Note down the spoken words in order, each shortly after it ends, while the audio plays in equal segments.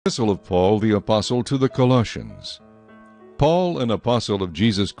Epistle of Paul the Apostle to the Colossians. Paul, an apostle of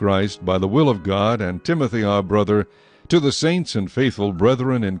Jesus Christ, by the will of God, and Timothy our brother, to the saints and faithful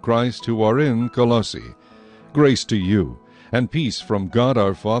brethren in Christ who are in Colossae. Grace to you, and peace from God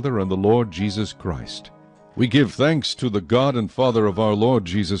our Father and the Lord Jesus Christ. We give thanks to the God and Father of our Lord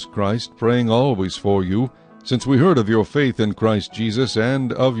Jesus Christ, praying always for you, since we heard of your faith in Christ Jesus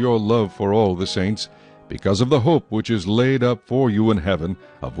and of your love for all the saints, because of the hope which is laid up for you in heaven,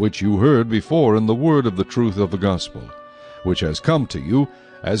 of which you heard before in the word of the truth of the gospel, which has come to you,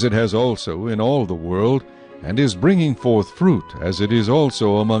 as it has also in all the world, and is bringing forth fruit, as it is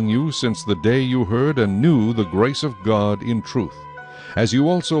also among you since the day you heard and knew the grace of God in truth, as you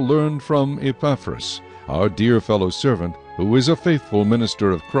also learned from Epaphras, our dear fellow servant, who is a faithful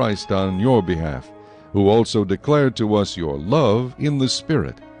minister of Christ on your behalf, who also declared to us your love in the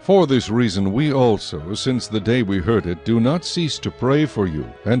Spirit. For this reason we also, since the day we heard it, do not cease to pray for you,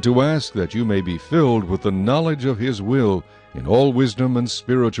 and to ask that you may be filled with the knowledge of His will in all wisdom and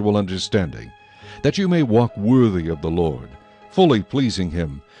spiritual understanding, that you may walk worthy of the Lord, fully pleasing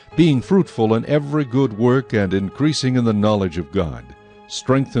Him, being fruitful in every good work and increasing in the knowledge of God,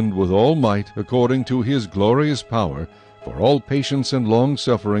 strengthened with all might according to His glorious power, for all patience and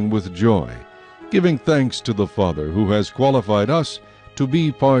long-suffering with joy, giving thanks to the Father who has qualified us to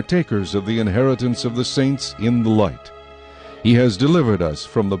be partakers of the inheritance of the saints in the light. He has delivered us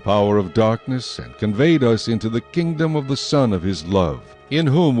from the power of darkness and conveyed us into the kingdom of the Son of His love, in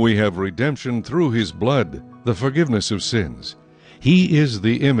whom we have redemption through His blood, the forgiveness of sins. He is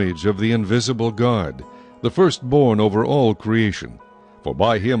the image of the invisible God, the firstborn over all creation. For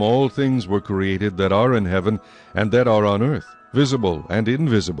by Him all things were created that are in heaven and that are on earth, visible and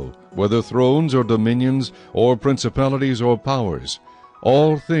invisible, whether thrones or dominions or principalities or powers.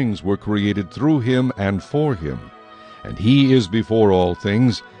 All things were created through Him and for Him. And He is before all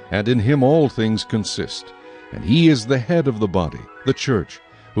things, and in Him all things consist. And He is the head of the body, the church,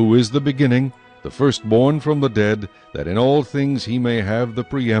 who is the beginning, the firstborn from the dead, that in all things He may have the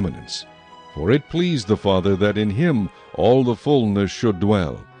preeminence. For it pleased the Father that in Him all the fullness should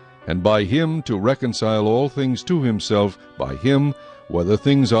dwell, and by Him to reconcile all things to Himself, by Him, whether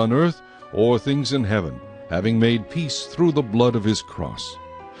things on earth or things in heaven, having made peace through the blood of His cross.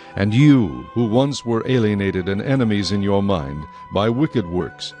 And you, who once were alienated and enemies in your mind by wicked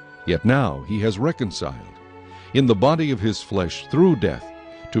works, yet now He has reconciled, in the body of His flesh through death,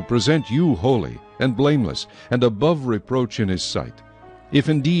 to present you holy and blameless and above reproach in His sight. If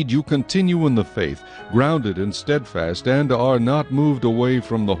indeed you continue in the faith, grounded and steadfast, and are not moved away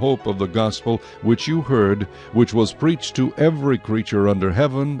from the hope of the gospel which you heard, which was preached to every creature under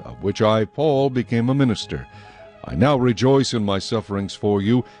heaven, of which I, Paul, became a minister. I now rejoice in my sufferings for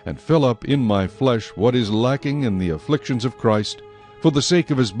you, and fill up in my flesh what is lacking in the afflictions of Christ, for the sake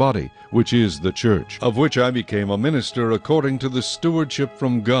of His body, which is the church, of which I became a minister according to the stewardship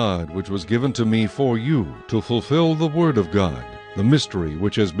from God, which was given to me for you, to fulfill the word of God, the mystery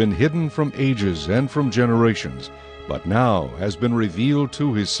which has been hidden from ages and from generations, but now has been revealed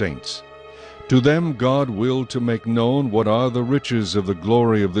to His saints. To them God willed to make known what are the riches of the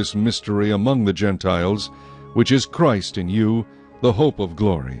glory of this mystery among the Gentiles, which is Christ in you, the hope of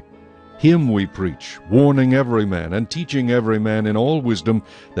glory. Him we preach, warning every man, and teaching every man in all wisdom,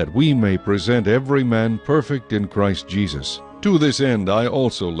 that we may present every man perfect in Christ Jesus. To this end I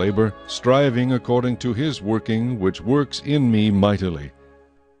also labor, striving according to His working, which works in me mightily.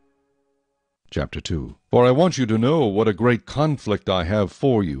 Chapter 2. For I want you to know what a great conflict I have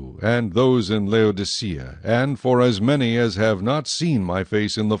for you, and those in Laodicea, and for as many as have not seen my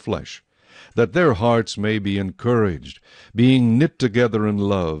face in the flesh, that their hearts may be encouraged, being knit together in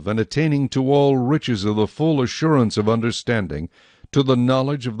love, and attaining to all riches of the full assurance of understanding, to the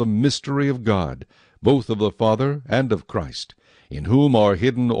knowledge of the mystery of God, both of the Father and of Christ, in whom are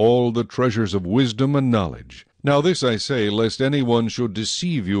hidden all the treasures of wisdom and knowledge. Now this I say, lest any one should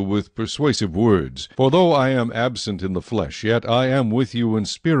deceive you with persuasive words. For though I am absent in the flesh, yet I am with you in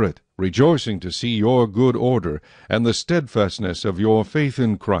spirit, rejoicing to see your good order, and the steadfastness of your faith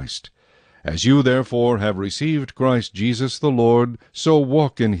in Christ. As you therefore have received Christ Jesus the Lord, so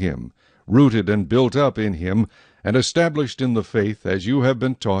walk in Him, rooted and built up in Him, and established in the faith as you have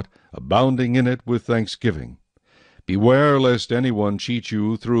been taught, abounding in it with thanksgiving. Beware lest anyone cheat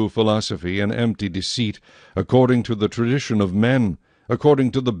you through philosophy and empty deceit, according to the tradition of men, according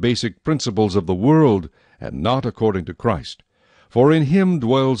to the basic principles of the world, and not according to Christ. For in Him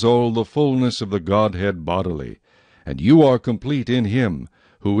dwells all the fullness of the Godhead bodily, and you are complete in Him,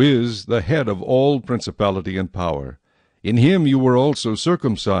 who is the head of all principality and power. In Him you were also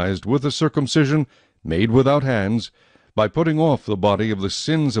circumcised with a circumcision made without hands, by putting off the body of the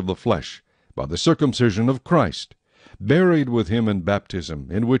sins of the flesh, by the circumcision of Christ, buried with him in baptism,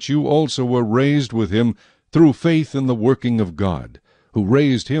 in which you also were raised with him through faith in the working of God, who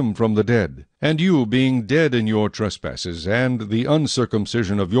raised him from the dead. And you, being dead in your trespasses and the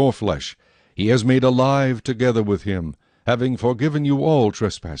uncircumcision of your flesh, he has made alive together with him, having forgiven you all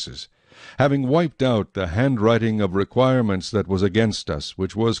trespasses, having wiped out the handwriting of requirements that was against us,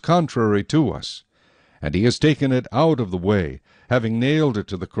 which was contrary to us. And he has taken it out of the way, having nailed it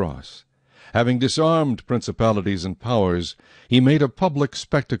to the cross. Having disarmed principalities and powers, he made a public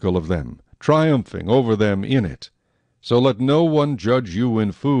spectacle of them, triumphing over them in it. So let no one judge you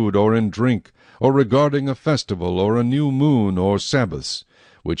in food or in drink, or regarding a festival or a new moon or Sabbaths,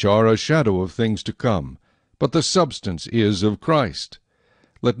 which are a shadow of things to come, but the substance is of Christ.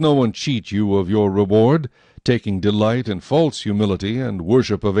 Let no one cheat you of your reward, taking delight in false humility and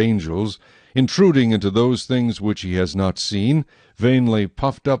worship of angels, intruding into those things which he has not seen, vainly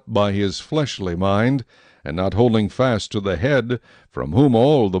puffed up by his fleshly mind, and not holding fast to the head, from whom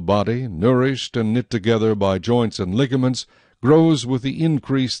all the body, nourished and knit together by joints and ligaments, grows with the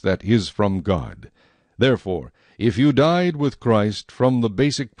increase that is from God. Therefore, if you died with Christ from the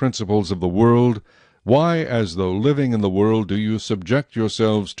basic principles of the world, why, as though living in the world, do you subject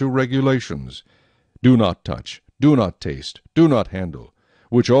yourselves to regulations? Do not touch, do not taste, do not handle,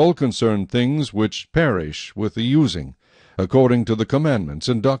 which all concern things which perish with the using, according to the commandments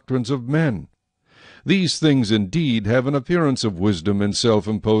and doctrines of men. These things indeed have an appearance of wisdom in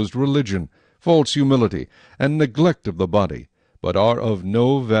self-imposed religion, false humility, and neglect of the body, but are of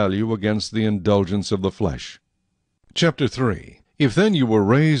no value against the indulgence of the flesh. Chapter 3. If then you were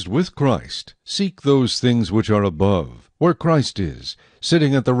raised with Christ, seek those things which are above, where Christ is,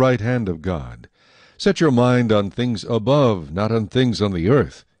 sitting at the right hand of God. Set your mind on things above, not on things on the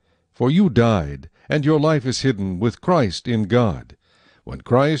earth. For you died, and your life is hidden with Christ in God. When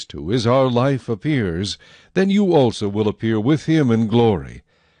Christ, who is our life, appears, then you also will appear with him in glory.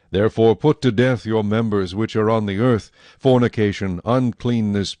 Therefore put to death your members which are on the earth, fornication,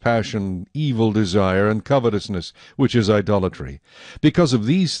 uncleanness, passion, evil desire, and covetousness, which is idolatry. Because of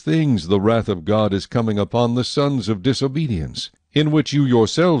these things the wrath of God is coming upon the sons of disobedience, in which you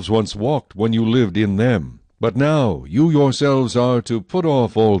yourselves once walked when you lived in them. But now you yourselves are to put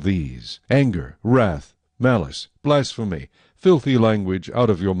off all these: anger, wrath, malice, blasphemy, filthy language out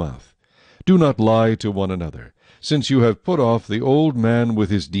of your mouth. Do not lie to one another, since you have put off the old man with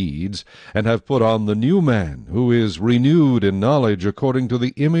his deeds, and have put on the new man, who is renewed in knowledge according to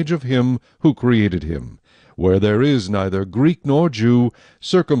the image of him who created him, where there is neither Greek nor Jew,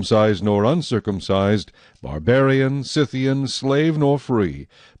 circumcised nor uncircumcised, barbarian, Scythian, slave nor free,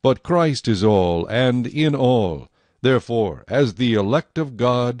 but Christ is all, and in all. Therefore, as the elect of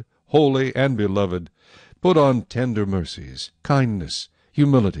God, holy and beloved, put on tender mercies, kindness,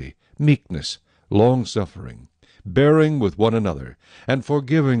 humility, meekness, long-suffering, bearing with one another, and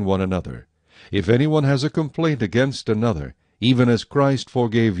forgiving one another. If anyone has a complaint against another, even as Christ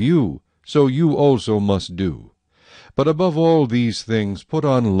forgave you, so you also must do. But above all these things put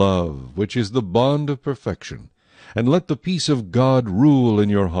on love, which is the bond of perfection, and let the peace of God rule in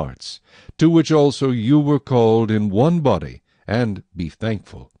your hearts, to which also you were called in one body, and be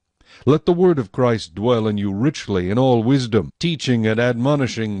thankful. Let the word of Christ dwell in you richly in all wisdom, teaching and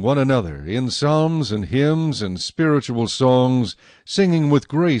admonishing one another in psalms and hymns and spiritual songs, singing with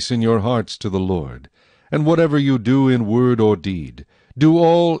grace in your hearts to the Lord. And whatever you do in word or deed, do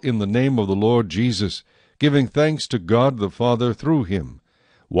all in the name of the Lord Jesus, giving thanks to God the Father through him.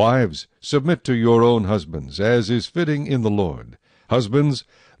 Wives, submit to your own husbands, as is fitting in the Lord. Husbands,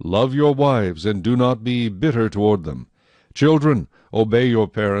 love your wives, and do not be bitter toward them. Children, obey your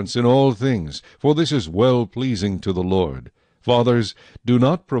parents in all things, for this is well-pleasing to the Lord. Fathers, do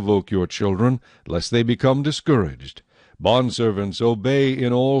not provoke your children, lest they become discouraged. Bondservants, obey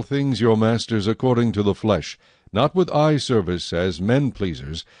in all things your masters according to the flesh, not with eye service as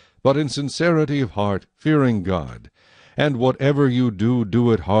men-pleasers, but in sincerity of heart, fearing God. And whatever you do,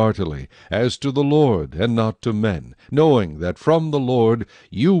 do it heartily, as to the Lord, and not to men, knowing that from the Lord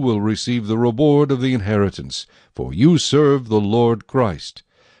you will receive the reward of the inheritance, for you serve the Lord Christ.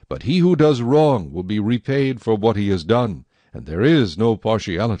 But he who does wrong will be repaid for what he has done, and there is no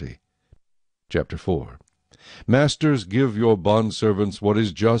partiality. Chapter 4. Masters, give your bondservants what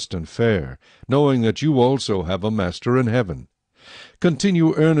is just and fair, knowing that you also have a master in heaven.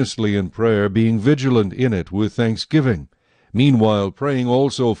 Continue earnestly in prayer, being vigilant in it with thanksgiving. Meanwhile praying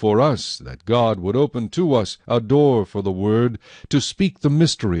also for us, that God would open to us a door for the word, to speak the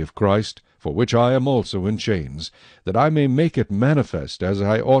mystery of Christ, for which I am also in chains, that I may make it manifest as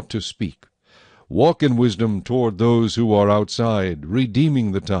I ought to speak. Walk in wisdom toward those who are outside,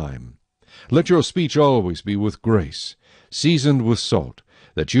 redeeming the time. Let your speech always be with grace, seasoned with salt,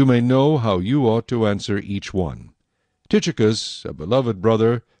 that you may know how you ought to answer each one. Tychicus, a beloved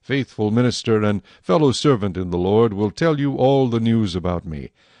brother, faithful minister, and fellow servant in the Lord, will tell you all the news about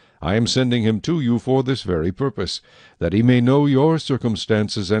me. I am sending him to you for this very purpose, that he may know your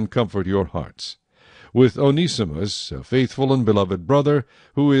circumstances and comfort your hearts. With Onesimus, a faithful and beloved brother,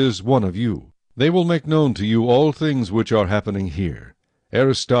 who is one of you. They will make known to you all things which are happening here.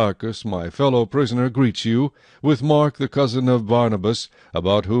 Aristarchus, my fellow prisoner, greets you, with Mark, the cousin of Barnabas,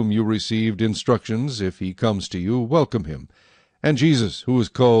 about whom you received instructions. If he comes to you, welcome him. And Jesus, who is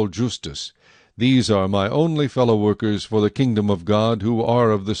called Justus. These are my only fellow workers for the kingdom of God, who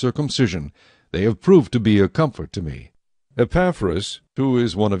are of the circumcision. They have proved to be a comfort to me. Epaphras, who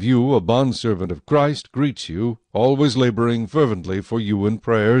is one of you, a bondservant of Christ, greets you, always laboring fervently for you in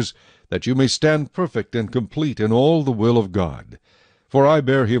prayers, that you may stand perfect and complete in all the will of God. For I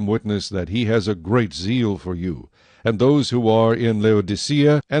bear him witness that he has a great zeal for you, and those who are in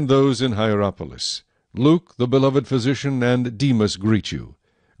Laodicea, and those in Hierapolis. Luke, the beloved physician, and Demas greet you.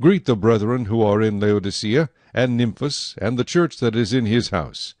 Greet the brethren who are in Laodicea, and Nymphas, and the church that is in his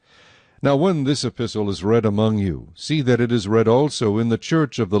house. Now when this epistle is read among you, see that it is read also in the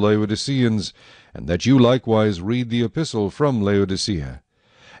church of the Laodiceans, and that you likewise read the epistle from Laodicea.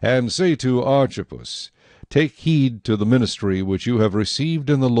 And say to Archippus, Take heed to the ministry which you have received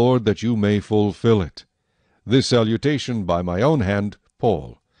in the Lord, that you may fulfill it. This salutation by my own hand,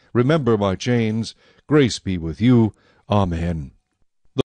 Paul. Remember my chains. Grace be with you. Amen.